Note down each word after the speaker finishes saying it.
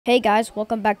Hey guys,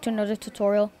 welcome back to another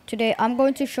tutorial. Today I'm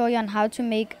going to show you on how to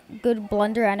make good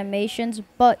Blender animations,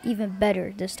 but even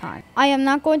better this time. I am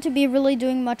not going to be really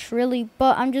doing much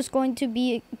but I'm just going to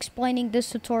be explaining this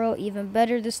tutorial even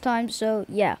better this time, so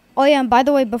yeah. Oh yeah, and by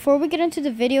the way, before we get into the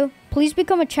video, please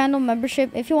become a channel membership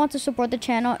if you want to support the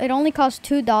channel. It only costs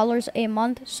 $2 a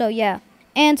month, so yeah.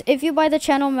 And if you buy the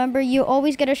channel member, you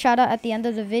always get a shout out at the end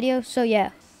of the video, so yeah.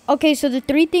 Okay, so the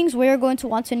three things we're going to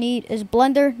want to need is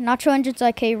Blender, Nacho Engine's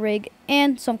IK rig,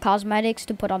 and some cosmetics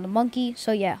to put on the monkey,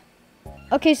 so yeah.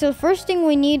 Okay, so the first thing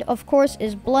we need, of course,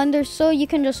 is Blender, so you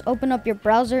can just open up your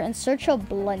browser and search up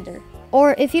Blender.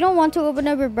 Or if you don't want to open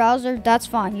up your browser, that's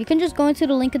fine. You can just go into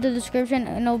the link in the description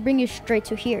and it'll bring you straight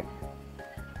to here.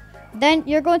 Then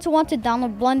you're going to want to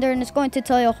download Blender and it's going to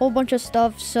tell you a whole bunch of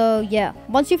stuff, so yeah.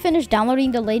 Once you finish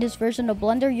downloading the latest version of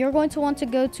Blender, you're going to want to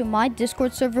go to my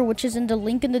Discord server, which is in the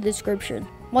link in the description.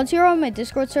 Once you're on my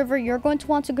Discord server, you're going to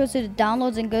want to go to the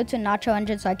downloads and go to Nacho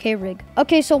Engine's IK rig.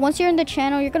 Okay, so once you're in the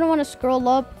channel, you're going to want to scroll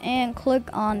up and click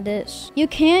on this. You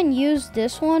can use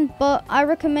this one, but I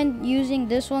recommend using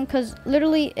this one because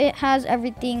literally it has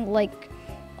everything like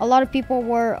a lot of people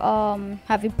were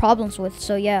having problems with,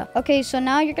 so yeah. Okay, so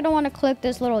now you're gonna want to click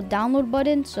this little download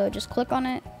button, so just click on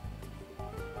it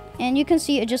and you can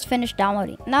see it just finished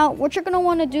downloading. Now what you're gonna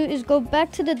want to do is go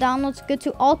back to the downloads, go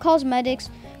to all cosmetics,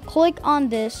 click on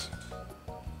this,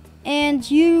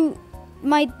 and you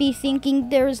might be thinking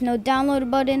there is no download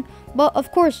button, but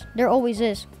of course there always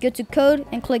is. Go to code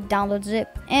and click download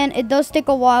zip, and it does take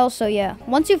a while, so yeah.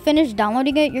 Once you finish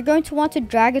downloading it, you're going to want to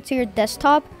drag it to your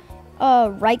desktop.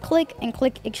 Right click and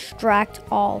click extract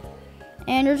all,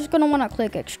 and you're just gonna want to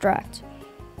click extract.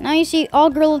 Now you see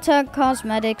all gorillatag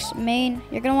cosmetics main.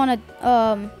 You're gonna want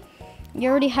to you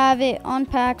already have it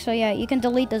unpacked, so yeah, you can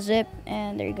delete the zip,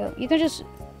 and there you go. You can just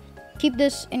keep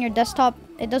this in your desktop,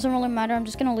 it doesn't really matter. I'm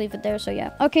just gonna leave it there, so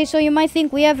yeah. Okay, so you might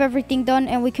think we have everything done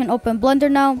and we can open Blender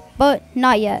now, but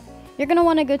not yet. You're gonna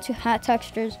want to go to hat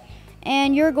textures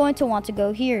and you're going to want to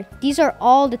go here. These are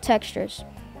all the textures,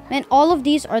 and all of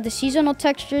these are the seasonal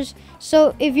textures.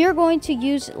 So if you're going to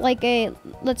use like a,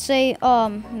 let's say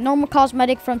normal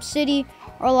cosmetic from city,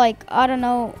 or like, I don't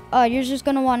know, you're just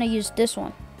gonna want to use this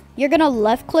one. You're gonna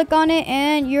left click on it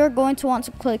and you're going to want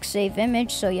to click save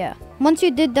image, so yeah. Once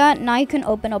you did that, now you can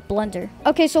open up Blender.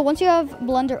 Okay, so once you have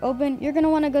Blender open, you're gonna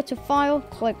want to go to file,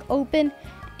 click open,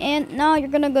 and now you're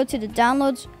gonna go to the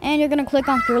downloads and you're gonna click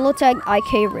on gorillatag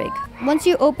IK rig. Once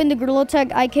you open the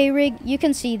gorillatag IK rig, you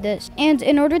can see this. And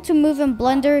in order to move in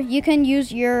Blender, you can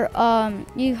use your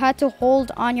you had to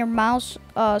hold on your mouse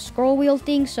scroll wheel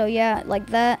thing, so yeah,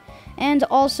 like that. And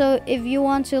also if you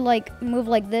want to like move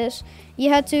like this, you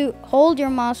had to hold your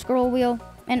mouse scroll wheel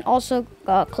and also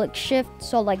click shift,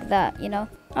 so like that, you know.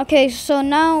 Okay, so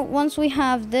now once we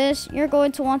have this, you're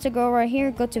going to want to go right here,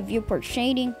 go to viewport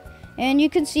shading. And you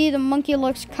can see the monkey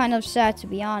looks kind of sad, to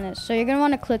be honest. So you're going to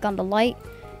want to click on the light.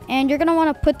 And you're going to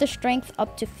want to put the strength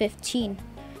up to 15.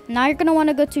 Now you're going to want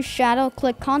to go to shadow,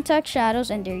 click contact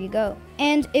shadows, and there you go.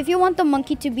 And if you want the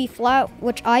monkey to be flat,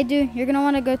 which I do, you're going to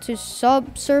want to go to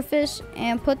subsurface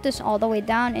and put this all the way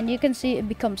down. And you can see it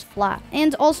becomes flat.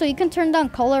 And also you can turn down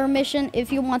color emission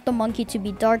if you want the monkey to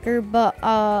be darker. But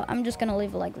I'm just going to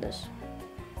leave it like this.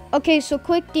 Okay, so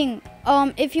quick thing,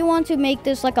 if you want to make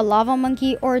this like a lava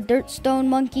monkey or a dirt stone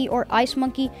monkey or ice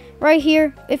monkey, right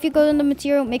here, if you go in the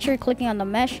material, make sure you're clicking on the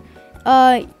mesh.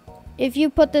 If you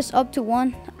put this up to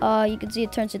 1, you can see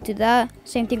it turns into that.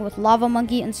 Same thing with lava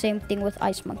monkey and same thing with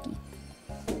ice monkey.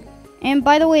 And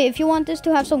by the way, if you want this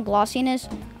to have some glossiness,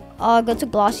 go to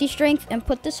glossy strength and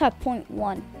put this at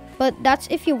 0.1. But that's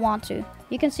if you want to.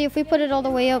 You can see if we put it all the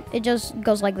way up, it just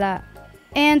goes like that.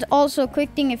 And also,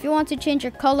 quick thing, if you want to change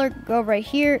your color, go right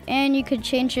here and you can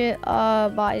change it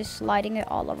by sliding it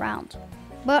all around.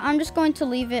 But I'm just going to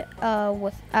leave it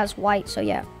as white, so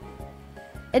yeah.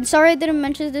 And sorry I didn't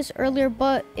mention this earlier,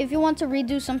 but if you want to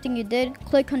redo something you did,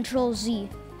 click Ctrl Z.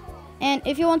 And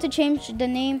if you want to change the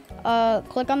name,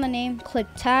 click on the name, click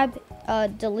tab,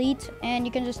 delete, and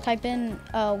you can just type in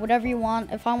whatever you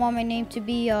want. If I want my name to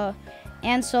be never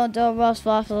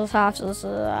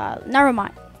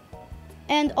mind.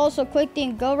 And also, quick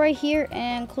thing, go right here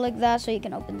and click that so you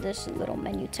can open this little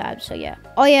menu tab, so yeah.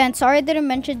 Oh yeah, and sorry I didn't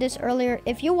mention this earlier.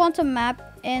 If you want to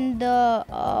map in the,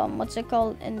 what's it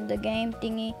called, in the game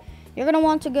thingy, you're going to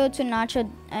want to go to Nacho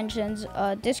Engine's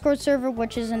Discord server,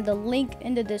 which is in the link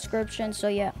in the description, so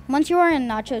yeah. Once you are in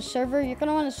Nacho's server, you're going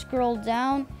to want to scroll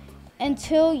down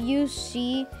until you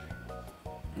see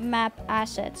map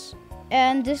assets.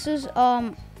 And this is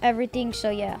everything,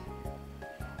 so yeah.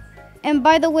 And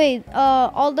by the way,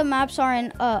 all the maps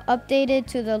aren't updated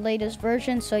to the latest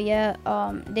version, so yeah,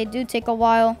 they do take a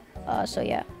while, so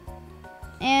yeah.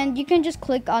 And you can just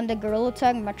click on the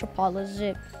gorillatag Metropolis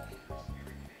zip.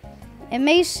 It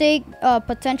may say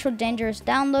potential dangerous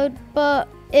download, but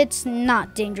it's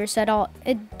not dangerous at all.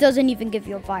 It doesn't even give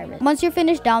you a virus. Once you're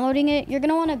finished downloading it, you're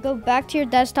gonna wanna go back to your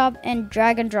desktop and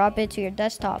drag and drop it to your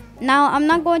desktop. Now, I'm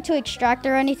not going to extract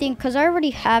or anything because I already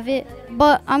have it,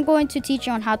 but I'm going to teach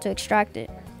you on how to extract it.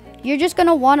 You're just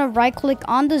gonna wanna right click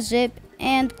on the zip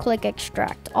and click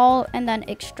extract all and then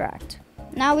extract.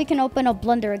 Now we can open up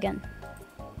Blender again.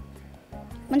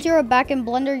 Once you're back in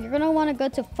Blender, you're gonna wanna go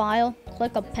to File,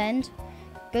 click Append,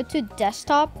 go to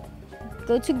Desktop,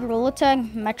 go to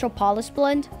gorillatag Metropolis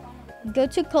Blend, go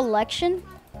to Collection,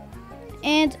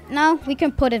 and now we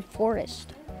can put in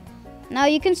Forest. Now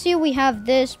you can see we have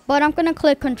this, but I'm gonna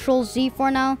click Control Z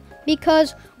for now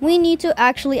because we need to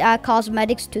actually add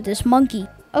cosmetics to this monkey.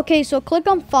 Okay, so click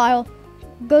on File,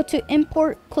 go to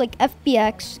Import, click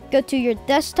FBX, go to your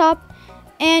desktop,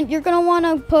 and you're gonna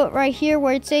wanna put right here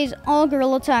where it says All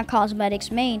Gorillatag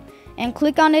Cosmetics Main, and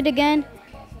click on it again.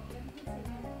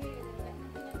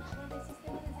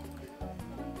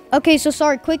 Okay, so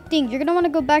sorry, quick thing. You're gonna wanna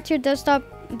go back to your desktop,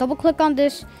 double click on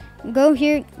this, go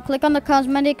here, click on the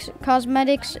cosmetics,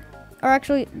 or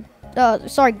actually,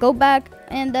 go back,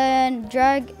 and then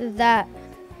drag that.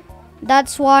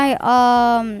 That's why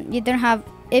you didn't have,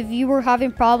 if you were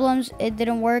having problems, it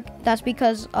didn't work. That's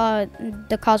because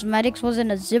the cosmetics was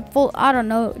in a zip folder. I don't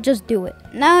know, just do it.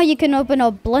 Now you can open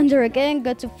up Blender again,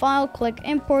 go to File, click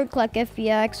Import, click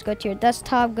FBX, go to your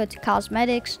desktop, go to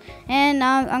Cosmetics, and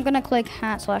now I'm gonna click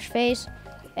Hat/Face,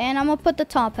 and I'm gonna put the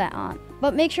top hat on.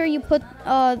 But make sure you put,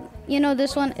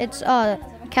 this one, it's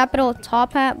capital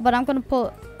top hat, but I'm gonna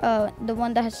put the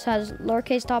one that has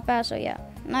lowercase top hat, so yeah.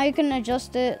 Now you can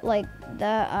adjust it like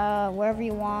that, wherever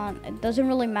you want. It doesn't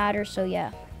really matter, so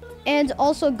yeah. And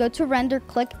also go to render,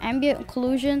 click ambient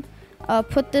occlusion,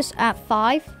 put this at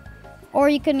 5, or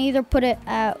you can either put it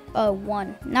at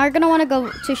 1. Now you're gonna want to go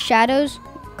to shadows,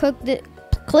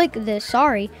 click this,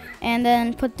 and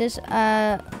then put this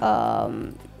at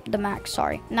the max,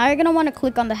 Now you're gonna want to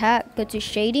click on the hat, go to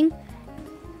shading.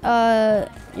 You're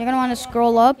gonna want to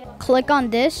scroll up, click on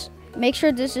this. Make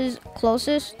sure this is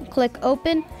closest, click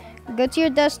open, go to your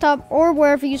desktop or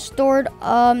wherever you stored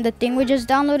the thing we just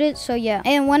downloaded, so yeah.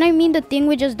 And when I mean the thing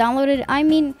we just downloaded, I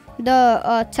mean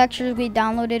the textures we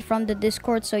downloaded from the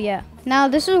Discord, so yeah. Now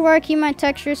this is where I keep my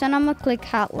textures, and I'm gonna click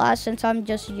hat last since I'm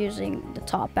just using the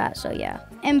top hat, so yeah.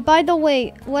 And by the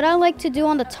way, what I like to do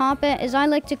on the top hat is I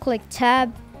like to click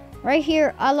tab. Right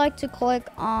here, I like to click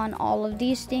on all of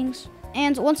these things.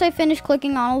 And once I finish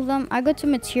clicking on all of them, I go to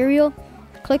material,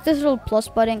 click this little plus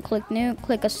button, click new,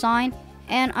 click assign,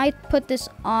 and I put this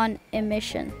on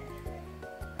emission.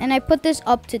 And I put this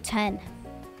up to 10.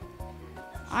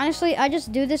 Honestly, I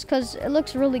just do this because it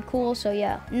looks really cool, so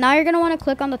yeah. Now you're gonna wanna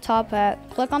click on the top hat,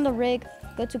 click on the rig,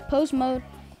 go to pose mode,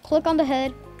 click on the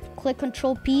head, click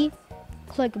Control P,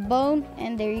 click bone,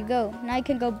 and there you go. Now you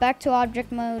can go back to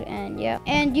object mode, and yeah.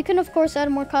 And you can of course add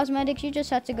more cosmetics. You just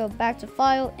have to go back to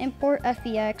file, import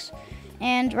FBX,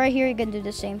 and right here you can do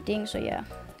the same thing, so yeah.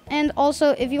 And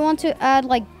also if you want to add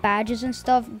like badges and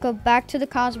stuff, go back to the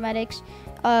cosmetics,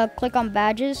 click on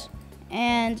badges,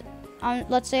 and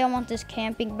let's say I want this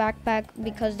camping backpack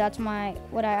because that's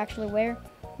what I actually wear.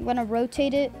 I'm gonna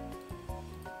rotate it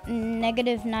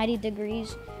 -90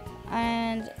 degrees,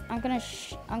 and I'm gonna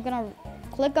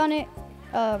click on it,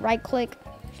 right click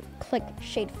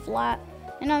shade flat,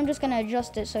 and I'm just gonna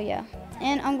adjust it, so yeah.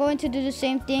 And I'm going to do the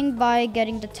same thing by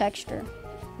getting the texture.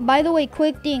 By the way,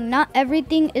 quick thing, not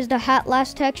everything is the hat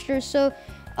last texture, so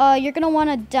you're gonna want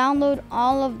to download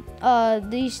all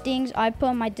of these things I put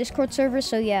on my Discord server,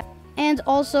 so yeah. And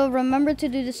also remember to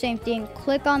do the same thing.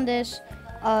 Click on this,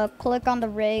 click on the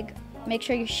rig, make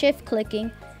sure you're shift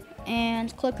clicking,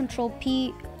 and click Control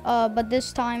P, but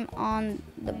this time on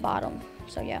the bottom,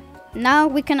 so yeah. Now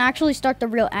we can actually start the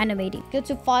real animating. Go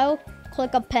to file,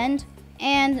 click append,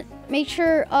 and make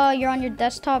sure you're on your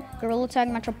desktop, gorillatag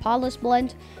Metropolis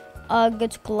Blend, go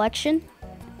to collection,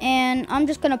 and I'm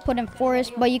just gonna put in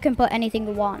forest, but you can put anything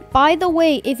you want. By the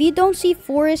way, if you don't see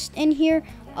forest in here,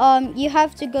 you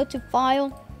have to go to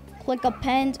file, click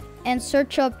append, and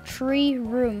search up tree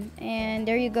room, and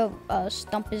there you go.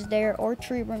 Stump is there, or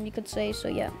tree room you could say, so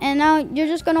yeah. And now you're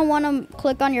just gonna want to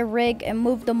click on your rig and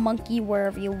move the monkey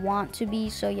wherever you want to be,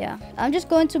 so yeah. I'm just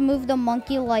going to move the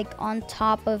monkey like on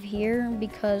top of here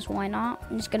because why not.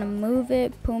 I'm just gonna move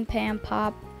it, boom, pam,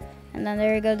 pop, and then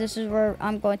there you go. This is where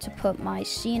I'm going to put my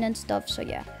scene and stuff, so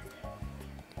yeah.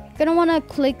 You're gonna wanna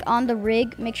click on the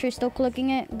rig, make sure you're still clicking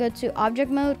it, go to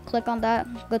object mode, click on that,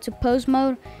 go to pose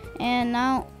mode, and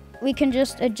now we can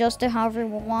just adjust it however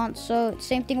we want. So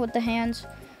same thing with the hands.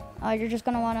 You're just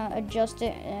gonna wanna adjust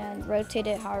it and rotate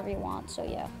it however you want, so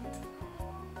yeah.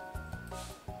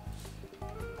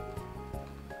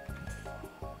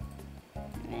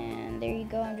 And there you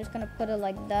go, I'm just gonna put it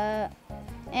like that.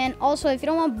 And also, if you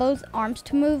don't want both arms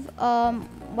to move,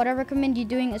 what I recommend you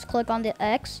doing is click on the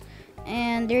X,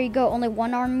 and there you go, only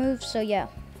one arm moves, so yeah.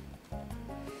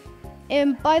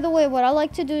 And by the way, what I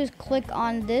like to do is click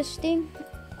on this thing,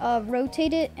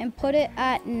 rotate it, and put it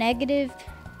at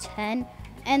 -10.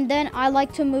 And then I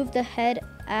like to move the head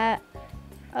at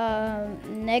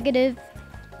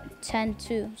 -10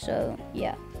 too, so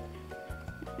yeah.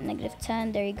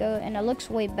 -10, there you go, and it looks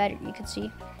way better, you can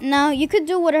see. Now you could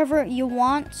do whatever you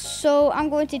want, so I'm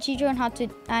going to teach you on how to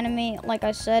animate like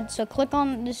I said. So click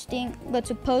on this thing, go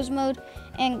to pose mode,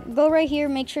 and go right here,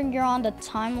 make sure you're on the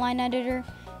timeline editor.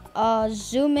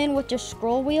 Zoom in with your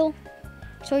scroll wheel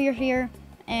so you're here,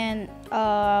 and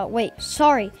wait,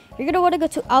 sorry, you're gonna want to go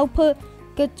to output,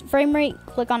 go to frame rate,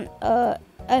 click on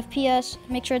FPS,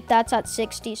 make sure that's at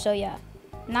 60, so yeah.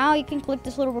 Now you can click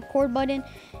this little record button,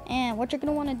 and what you're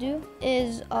gonna want to do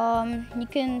is you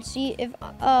can see if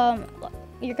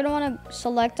you're gonna want to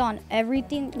select on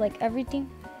everything, like everything,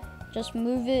 just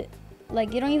move it,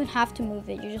 like you don't even have to move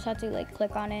it, you just have to like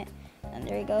click on it, and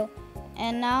there you go.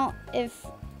 And now if,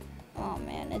 oh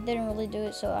man, it didn't really do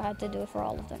it, so I had to do it for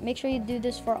all of them. Make sure you do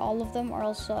this for all of them, or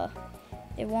else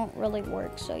it won't really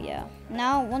work, so yeah.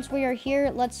 Now once we are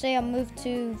here, let's say I move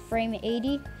to frame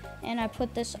 80 and I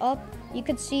put this up, you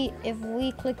could see if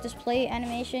we click this play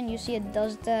animation, you see it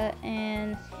does that,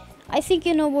 and I think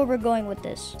you know where we're going with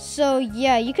this. So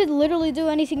yeah, you could literally do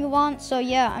anything you want, so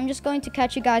yeah, I'm just going to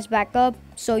catch you guys back up,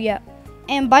 so yeah.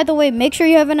 And by the way, make sure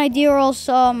you have an idea, or else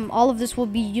all of this will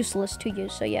be useless to you,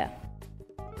 so yeah.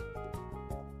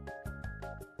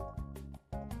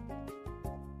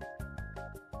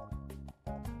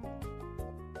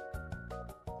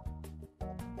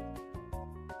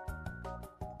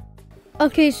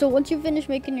 Okay, so once you finish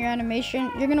making your animation,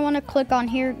 you're gonna wanna click on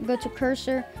here, go to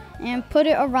cursor, and put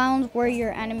it around where your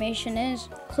animation is.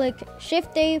 Click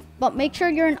Shift A, but make sure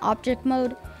you're in object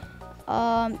mode.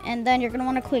 And then you're gonna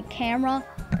wanna click camera.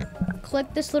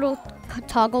 Click this little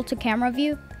toggle to camera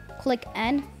view, click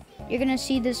N. You're gonna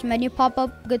see this menu pop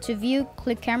up, go to view,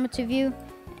 click camera to view,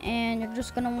 and you're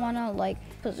just gonna wanna like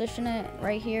position it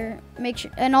right here. Make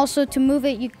sure, and also to move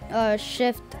it, you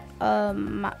shift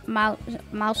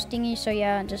mouse thingy, so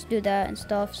yeah, just do that and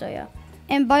stuff, so yeah.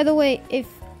 And by the way, if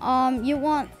you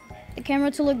want the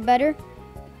camera to look better,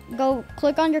 go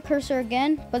click on your cursor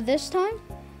again, but this time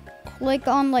click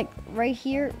on like right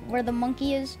here where the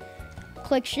monkey is,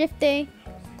 click Shift A,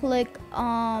 click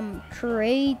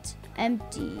create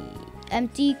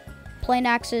empty plane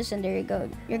axis, and there you go.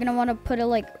 You're gonna want to put it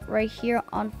like right here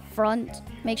on front,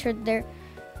 make sure there.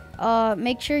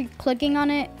 Make sure you're clicking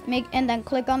on it, and then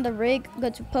click on the rig,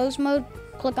 go to pose mode,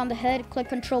 click on the head, click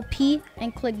Control P,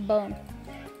 and click bone.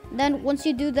 Then once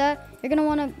you do that, you're gonna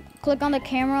want to click on the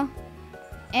camera,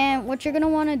 and what you're gonna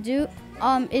want to do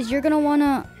is you're gonna want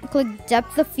to click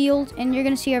depth of field, and you're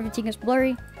gonna see everything is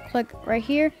blurry. Click right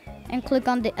here and click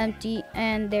on the empty,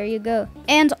 and there you go.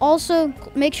 And also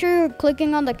make sure you're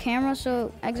clicking on the camera,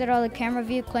 so exit out of the camera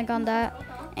view, click on that,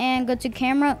 and go to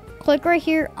camera, click right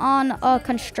here on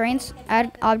constraints,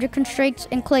 add object constraints,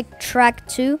 and click track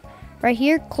 2 right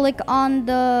here. Click on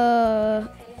the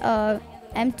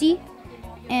empty,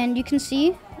 and you can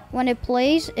see when it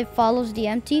plays it follows the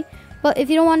empty, but if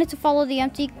you don't want it to follow the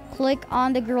empty, click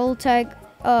on the gorillatag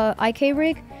IK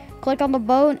rig, click on the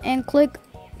bone, and click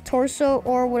torso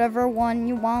or whatever one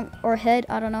you want, or head,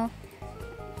 I don't know.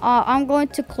 I'm going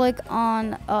to click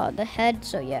on the head,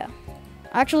 so yeah.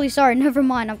 Actually, sorry, never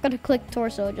mind. I'm gonna click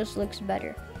torso, it just looks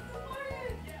better.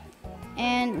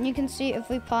 And you can see if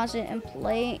we pause it and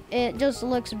play, it just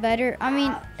looks better. I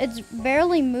mean, it's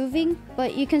barely moving,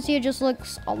 but you can see it just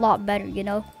looks a lot better, you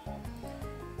know?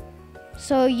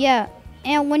 So yeah,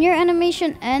 and when your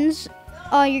animation ends,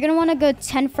 you're gonna wanna go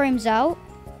 10 frames out.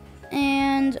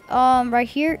 And right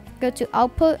here, go to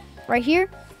output, right here.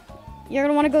 You're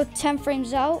gonna wanna go 10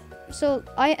 frames out. So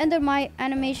I ended my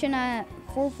animation at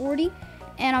 440.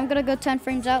 And I'm gonna go 10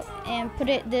 frames out and put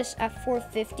this at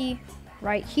 450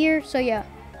 right here, so yeah.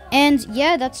 And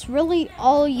yeah, that's really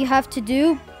all you have to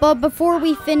do. But before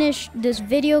we finish this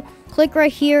video, click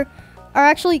right here, or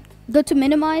actually go to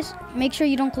minimize, make sure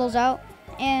you don't close out,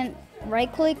 and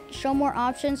right click, show more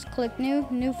options, click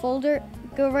new folder,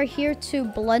 go right here to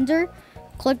Blender,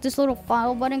 click this little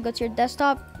file button, go to your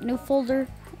desktop, new folder,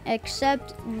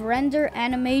 except render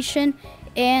animation,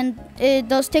 and it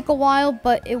does take a while,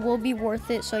 but it will be worth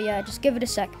it. So yeah, just give it a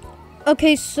sec.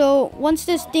 Okay, so once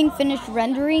this thing finished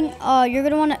rendering, you're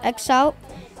gonna want to X out,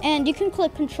 and you can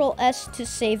click Control S to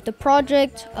save the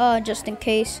project, just in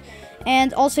case.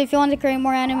 And also, if you want to create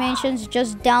more animations,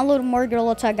 just download more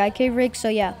gorillatag IK rig. So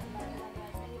yeah.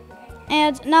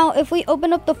 And now if we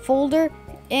open up the folder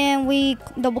and we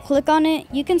double click on it,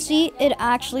 you can see it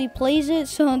actually plays it,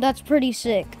 so that's pretty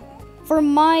sick. For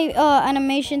my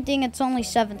animation thing, it's only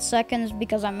 7 seconds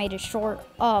because I made it short.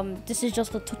 This is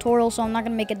just a tutorial, so I'm not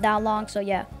gonna make it that long, so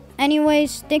yeah.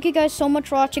 Anyways, thank you guys so much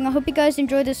for watching. I hope you guys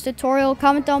enjoyed this tutorial.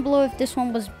 Comment down below if this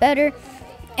one was better.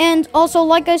 And also,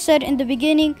 like I said in the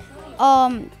beginning,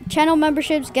 channel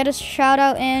memberships get a shout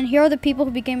out, and here are the people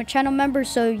who became a channel member,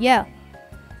 so yeah.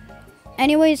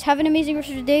 Anyways, have an amazing rest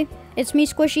of your day. It's me,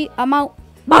 Squishy. I'm out.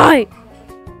 Bye!